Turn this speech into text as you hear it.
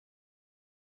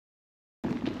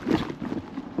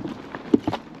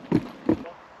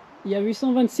Il y a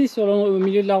 826 sur au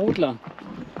milieu de la route là.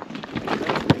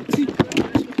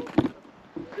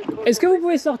 Est-ce que vous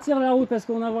pouvez sortir la route parce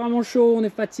qu'on a vraiment chaud, on est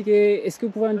fatigué. Est-ce que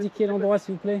vous pouvez indiquer l'endroit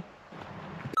s'il vous plaît?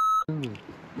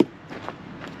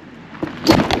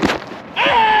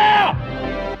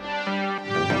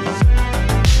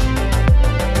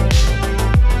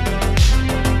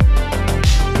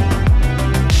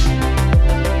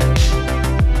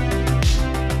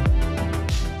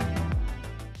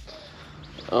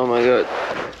 Oh my god,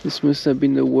 this must have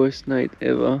been the worst night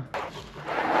ever.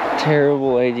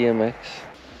 Terrible ADMX.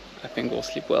 I think we'll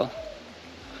sleep well.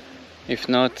 If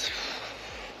not,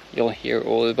 you'll hear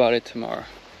all about it tomorrow.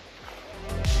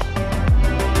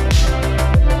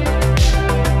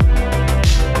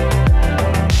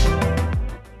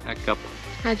 Back up.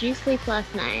 How'd you sleep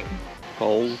last night?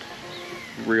 Cold.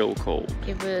 Real cold.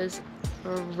 It was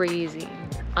freezing.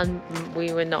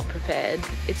 We were not prepared.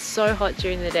 It's so hot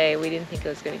during the day, we didn't think it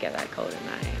was going to get that cold at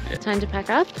night. Yeah. Time to pack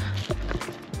up.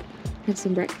 Have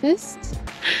some breakfast.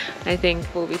 I think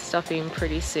we'll be stopping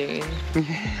pretty soon.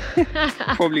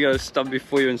 Probably gotta stop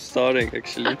before even starting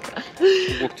actually.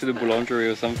 Walk to the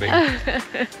boulangerie or something.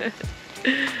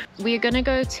 We're gonna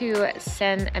go to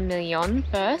Saint Emilion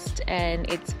first, and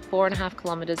it's 4.5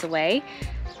 kilometers away.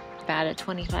 About a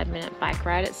 25-minute bike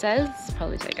ride, it says. It's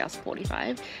probably take us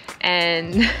 45,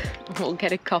 and we'll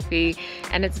get a coffee,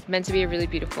 and it's meant to be a really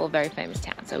beautiful, very famous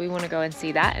town, so we want to go and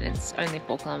see that, and it's only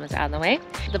 4 kilometers out of the way.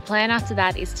 The plan after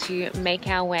that is to make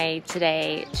our way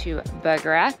today to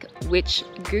Bergerac, which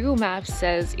Google Maps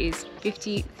says is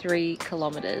 53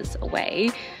 kilometers away,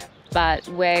 but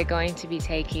we're going to be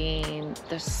taking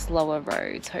the slower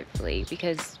roads hopefully,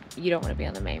 because you don't want to be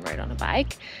on the main road on a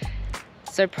bike.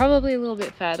 So probably a little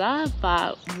bit further,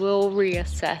 but we'll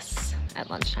reassess at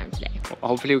lunchtime today.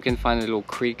 Hopefully we can find a little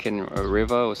creek and a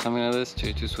river or something like this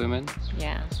to swim in.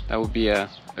 Yeah. That would be a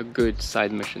good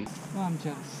side mission. Oh, I'm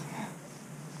jealous.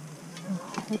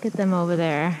 Look at them over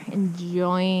there,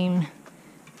 enjoying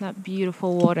that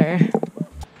beautiful water.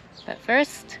 But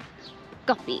first,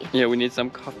 coffee. Yeah, we need some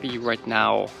coffee right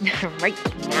now. Right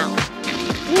now.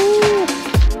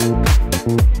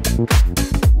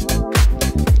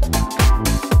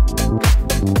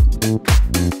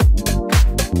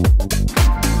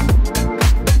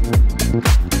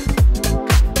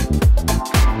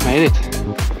 Made it.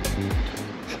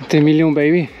 Saint Emilion,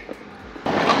 baby.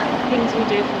 Things we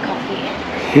do for coffee.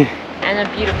 And a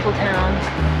beautiful town.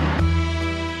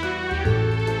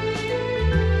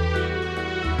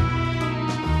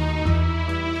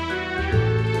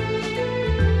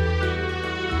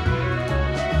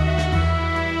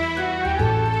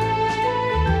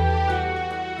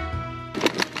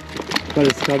 But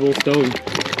it's cobblestone.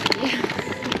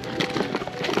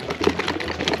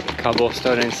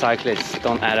 Cobblestone and cyclists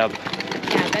don't add up.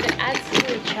 Yeah, but it adds to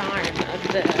the charm of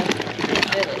the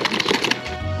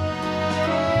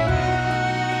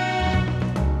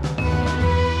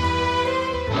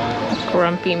village.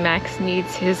 Grumpy Max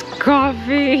needs his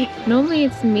coffee. Normally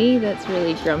it's me that's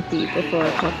really grumpy before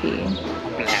a coffee.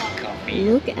 Black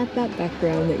coffee. Look at that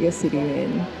background that you're sitting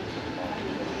in.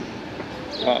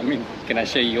 Oh, I mean, can I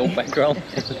show you your background?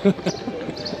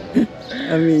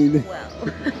 I mean...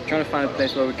 Trying to find a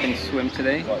place where we can swim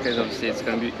today, because obviously it's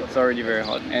already very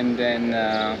hot, and then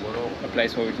a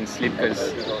place where we can sleep,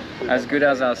 because as good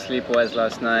as our sleep was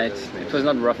last night, it was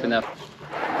not rough enough.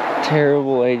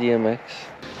 Terrible ADMX.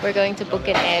 We're going to book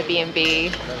an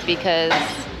Airbnb because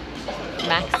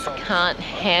Max can't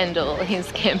handle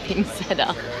his camping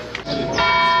setup.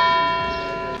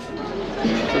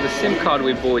 So the SIM card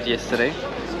we bought yesterday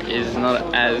is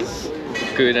not as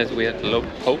good as we had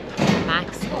hoped.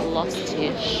 Max lost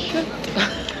his shit.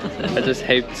 I just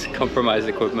hate compromised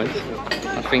equipment.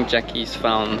 I think Jackie's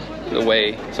found the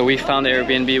way. So we found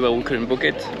Airbnb, but we couldn't book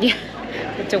it. Yeah,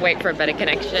 had to wait for a better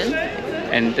connection.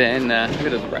 And then look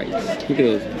at those rides. Look at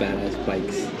those badass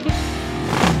bikes.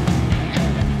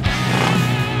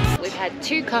 We've had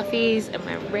 2 coffees and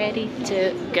we're ready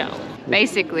to go.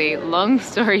 Basically, long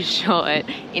story short,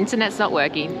 internet's not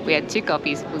working. We had 2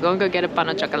 coffees. We're gonna go get a pan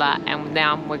of chocolate, and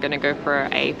now we're gonna go for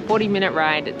a 40-minute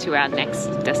ride to our next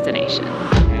destination.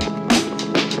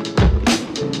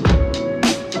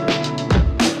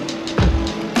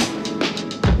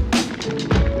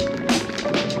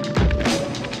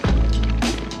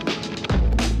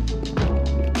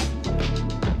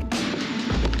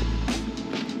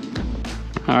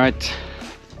 All right,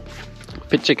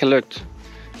 pitch alert.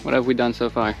 What have we done so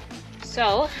far?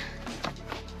 So,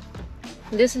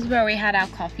 this is where we had our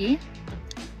coffee.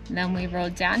 Then we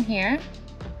rode down here,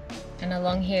 and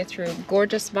along here through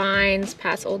gorgeous vines,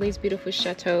 past all these beautiful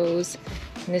chateaus.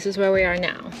 And this is where we are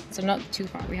now. So not too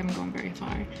far, we haven't gone very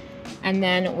far. And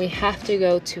then we have to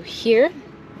go to here.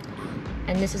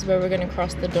 And this is where we're gonna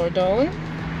cross the Dordogne.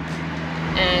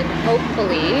 And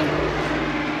hopefully,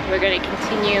 we're gonna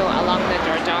continue along the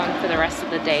Dordogne for the rest of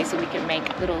the day so we can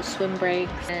make little swim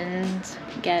breaks and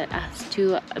get us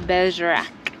to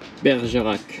Bergerac.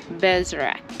 Bergerac.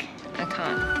 Bergerac. I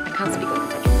can't speak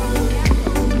French.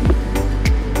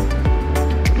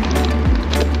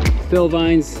 Still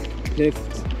vines,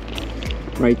 left,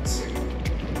 right.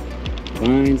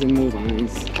 Vines and more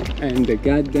vines. And the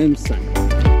goddamn sun.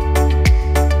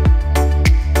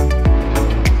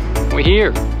 We're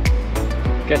here.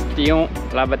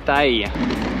 Castillon-la-Bataille.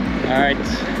 Alright.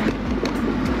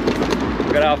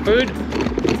 We got our food.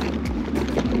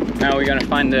 Now we're gonna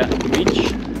find the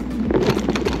beach.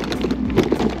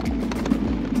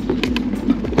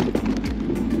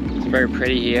 It's very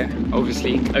pretty here,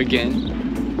 obviously, again.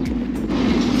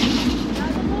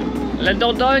 La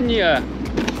Dordogne!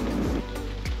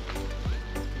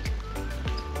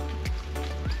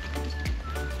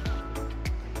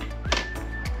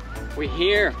 We're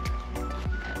here.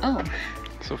 Oh.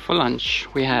 So for lunch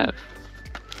we have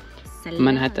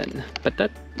Manhattan pâte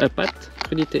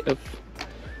crudité œuf.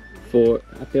 For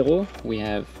apéro we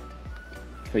have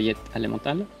feuillette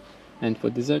elementale, and for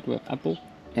dessert we have apple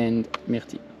and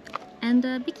myrtille. And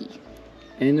a bicky.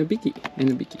 And a bicky.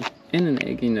 And an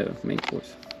egg in the main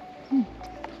course.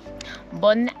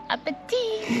 Bon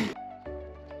appétit!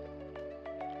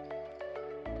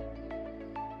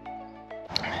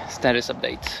 Status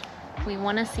update. We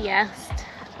want a siesta,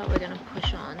 but we're gonna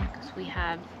push on because we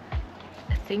have,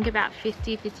 I think, about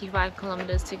 50-55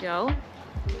 kilometers to go,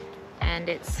 and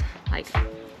it's like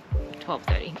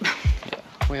 12:30. Yeah,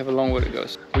 we have a long way to go.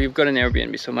 We've got an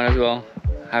Airbnb, so might as well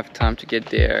have time to get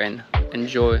there and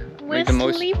enjoy. We're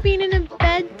sleeping in a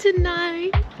bed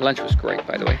tonight. Lunch was great,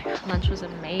 by the way. Lunch was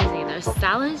amazing. Those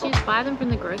salads, you just buy them from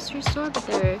the grocery store, but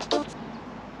they're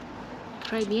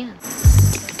très bien.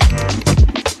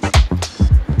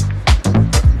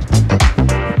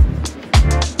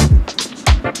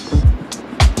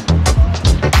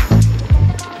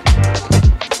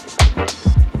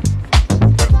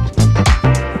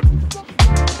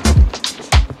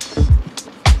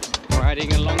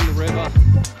 Riding along the river.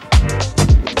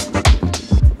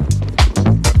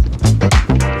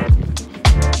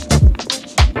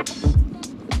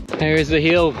 Here's the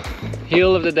hill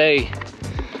of the day.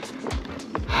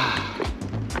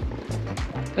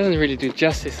 Doesn't really do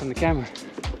justice on the camera.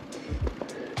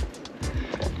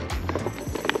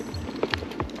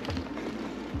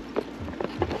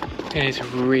 It is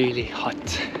really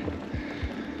hot.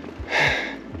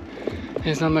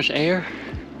 There's not much air.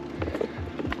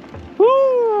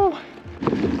 Woo!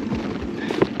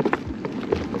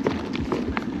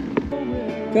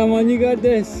 Come on, you got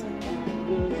this.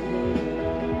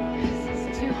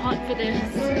 It's too hot for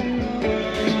this.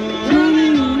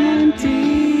 Running on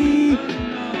empty.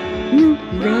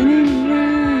 Running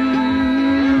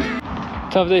around.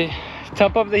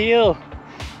 Top of the hill.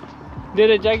 Did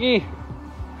it, Jackie?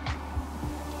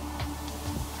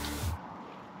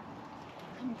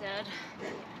 I'm dead.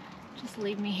 Just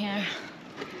leave me here.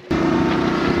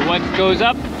 What goes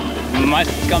up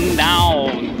must come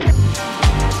down.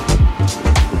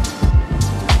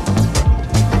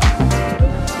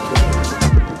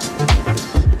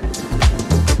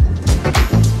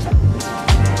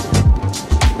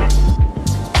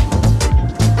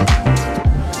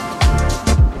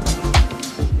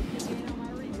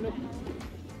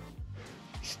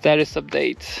 Status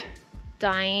update.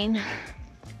 Dying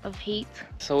of heat.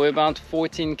 So we're about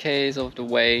 14 k's of the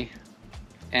way,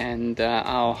 and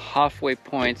our halfway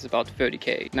point is about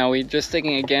 30k. Now we're just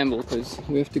taking a gamble because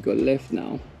We have to go left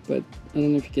now, but I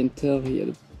don't know if you can tell here,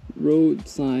 the road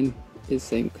sign is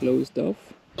saying closed off.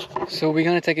 so we're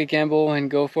gonna take a gamble and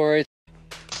go for it.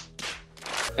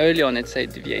 Early on it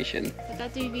said deviation. But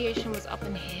that deviation was up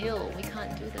a hill. We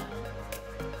can't do that.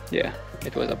 Yeah,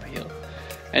 it was up a hill.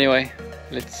 Anyway,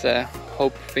 let's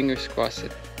hope, fingers crossed,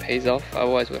 it pays off.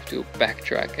 Otherwise we have to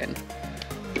backtrack, and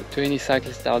to any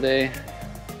cyclist out there,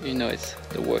 you know it's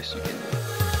the worst you can do.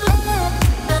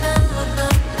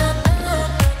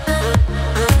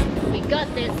 We got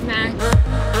this, man.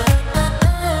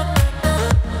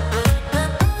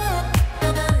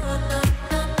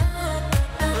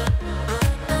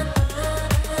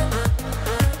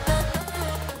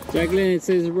 Jacqueline, it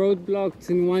says road blocked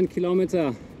in 1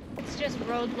 kilometer. It's just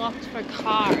roadblocked for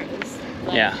cars.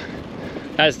 Like, Yeah,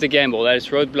 that's the gamble. That is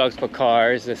roadblocks for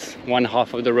cars. There's one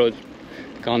half of the road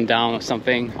gone down or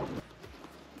something.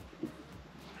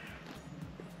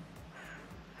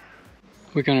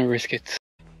 we're gonna risk it.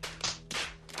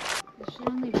 It should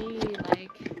only be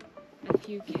like a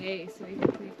few K, so we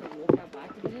can take the walk out back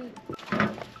a bit.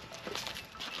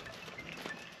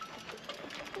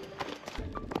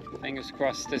 Fingers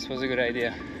crossed this was a good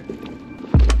idea.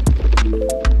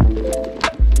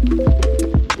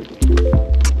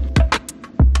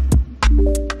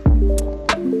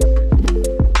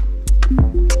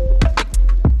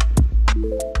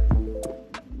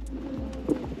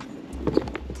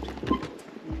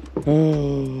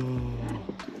 Oh.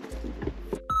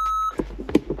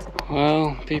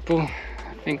 Well, people,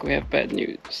 I think we have bad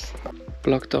news.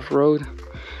 Blocked off road.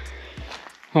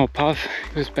 Oh, path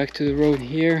goes back to the road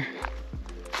here.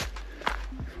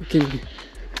 We can.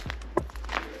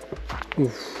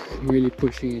 Oof, really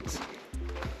pushing it.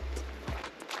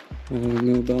 I don't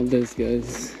know about this,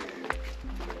 guys.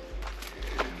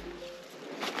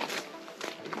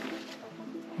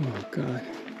 Oh God.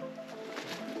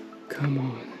 Come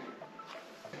on.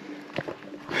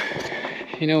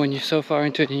 You know when you're so far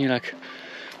into it and you're like,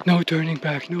 no turning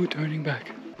back, no turning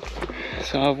back.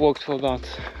 So I've walked for about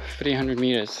 300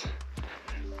 meters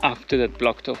up to that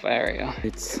blocked off area.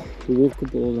 It's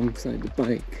walkable alongside the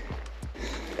bike.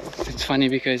 It's funny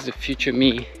because the future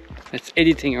me that's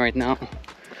editing right now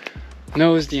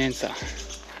knows the answer.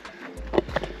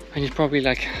 And he's probably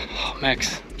like, oh,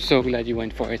 Max, I'm so glad you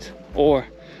went for it. Or,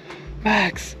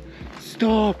 Max,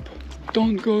 stop,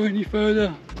 don't go any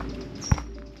further.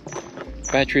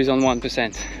 Battery's on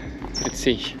 1%. Let's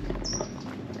see.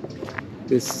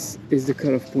 This is the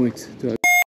cutoff point. This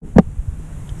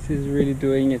is really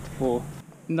doing it for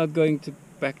not going to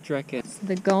backtrack it.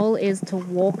 The goal is to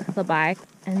walk the bike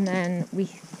and then we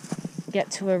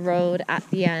get to a road at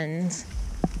the end.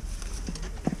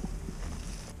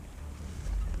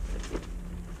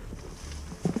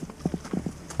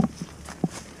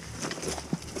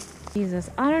 Jesus,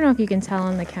 I don't know if you can tell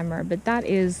on the camera, but that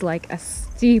is like a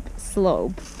steep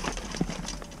slope.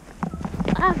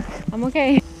 Ah, I'm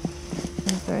okay.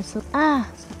 Ah,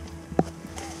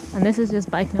 and this is just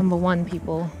bike number 1,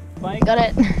 people. Bike. Got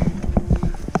it.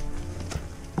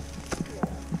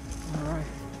 Alright.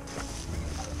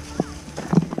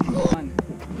 1,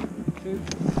 2.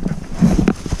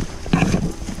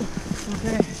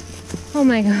 Okay. Oh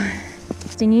my god.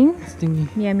 Stinging? Stingy.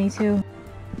 Yeah, me too.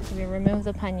 So we remove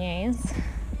the panniers,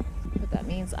 but that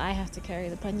means I have to carry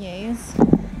the panniers.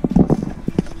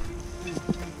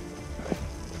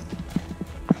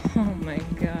 Oh my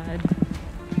god.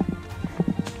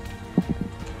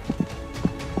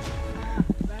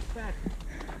 Back.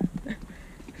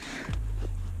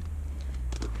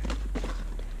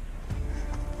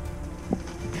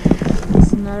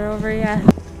 It's not over yet.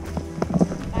 It'll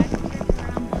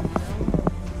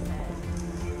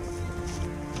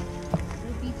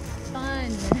be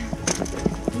fun.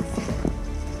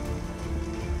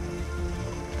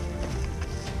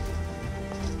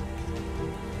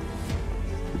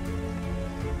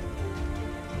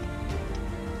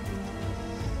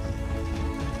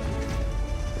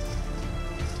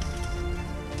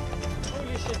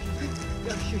 Holy shit,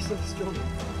 you're so strong.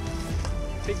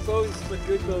 Big bones, but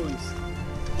good bones.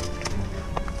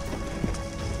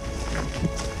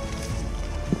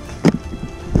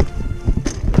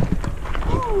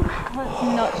 Let's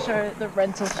not show the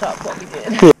rental shop what we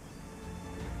did.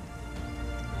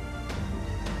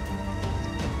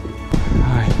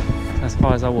 Alright, as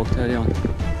far as I walked early on.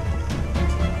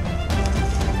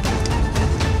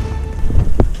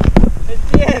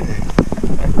 It's the end!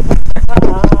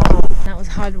 That was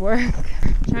hard work.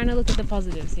 Trying to look at the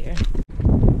positives here.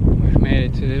 We've made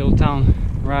it to the little town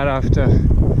right after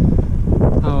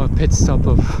our pit stop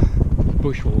of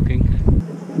bushwalking.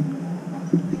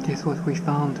 Guess what we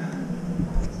found?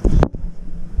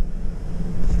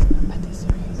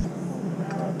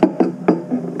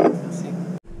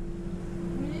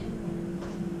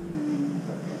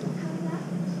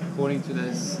 According to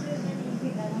this, we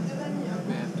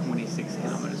have 26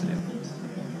 kilometers left.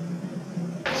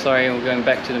 Sorry, we're going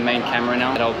back to the main camera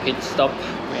now. At our pit stop,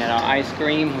 we had our ice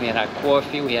cream, we had our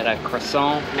coffee, we had our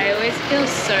croissant. I always feel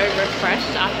so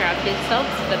refreshed after our pit stops,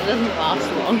 but it doesn't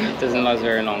last long. It doesn't last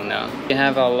very long now. We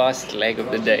have our last leg of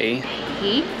the day.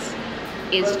 Heat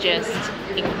is just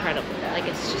incredible. Like,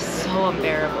 it's just so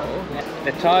unbearable.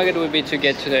 The target would be to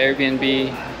get to the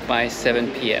Airbnb by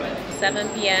 7 p.m. 7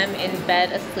 p.m. in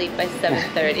bed, asleep by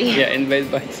 7:30. Yeah, in bed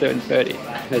by 7:30.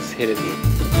 Let's hit it.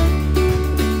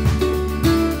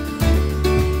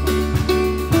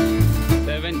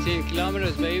 17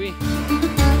 kilometers, baby.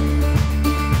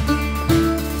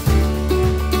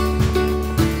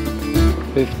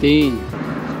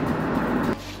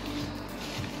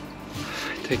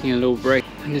 taking a little break.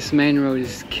 And this main road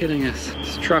is killing us.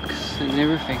 It's trucks and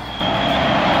everything.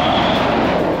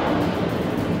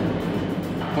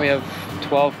 We have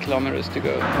 12 kilometers to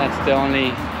go. That's the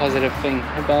only positive thing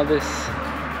about this.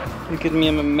 Look at me,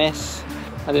 I'm a mess.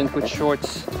 I didn't put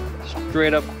shorts.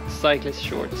 Straight up cyclist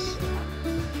shorts.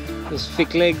 Those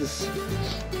thick legs.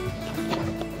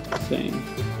 Same.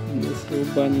 And this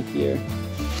little bunny here.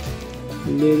 A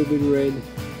little bit red. I'm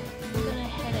gonna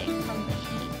headache from the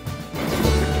heat.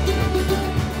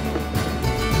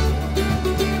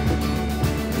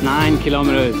 9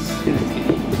 kilometers.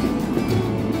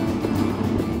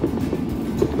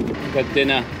 Got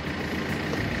dinner.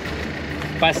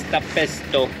 Pasta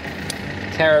pesto.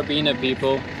 Carabiner,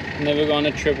 people. Never go on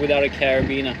a trip without a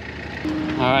carabiner.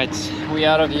 Alright, we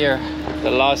out of here.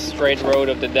 The last straight road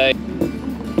of the day.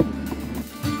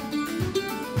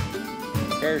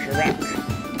 Bergerac.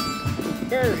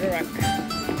 Bergerac.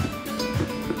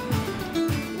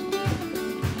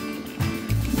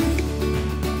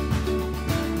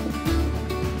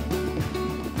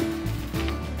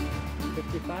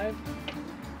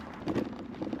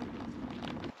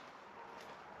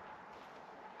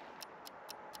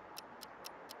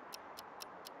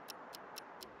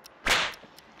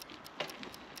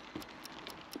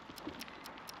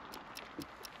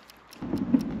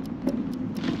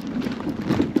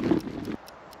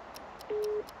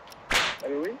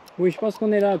 Oui, je pense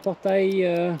qu'on est là,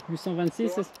 portail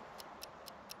 826.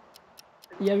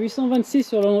 Il y a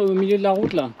 826 au milieu de la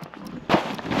route là.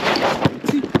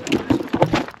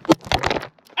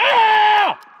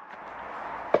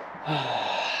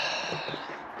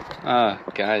 Ah,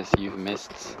 guys, you've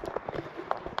missed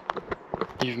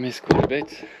quite a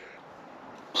bit.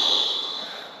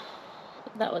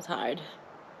 That was hard.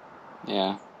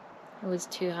 Yeah. It was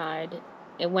too hard.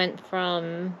 It went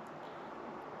from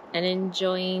an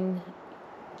enjoying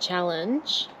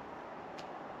challenge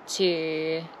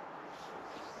to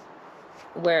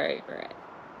we're over it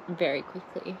very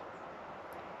quickly.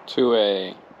 To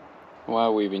a why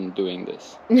have we been doing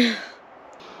this?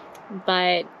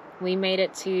 But we made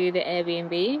it to the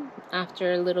Airbnb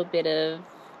after a little bit of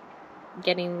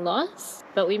getting lost,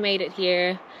 but we made it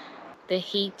here. The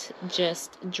heat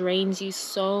just drains you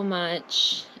so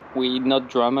much. We not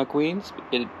drama queens.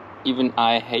 Even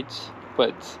I hate,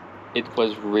 but it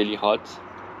was really hot,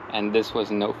 and this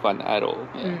was no fun at all.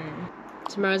 Yeah.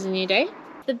 Tomorrow's a new day.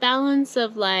 The balance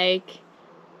of like,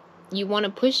 you want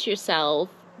to push yourself,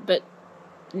 but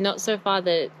not so far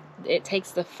that it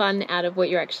takes the fun out of what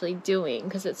you're actually doing,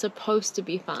 because it's supposed to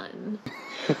be fun.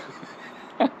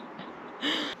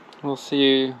 We'll see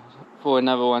you for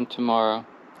another one tomorrow.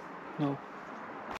 No.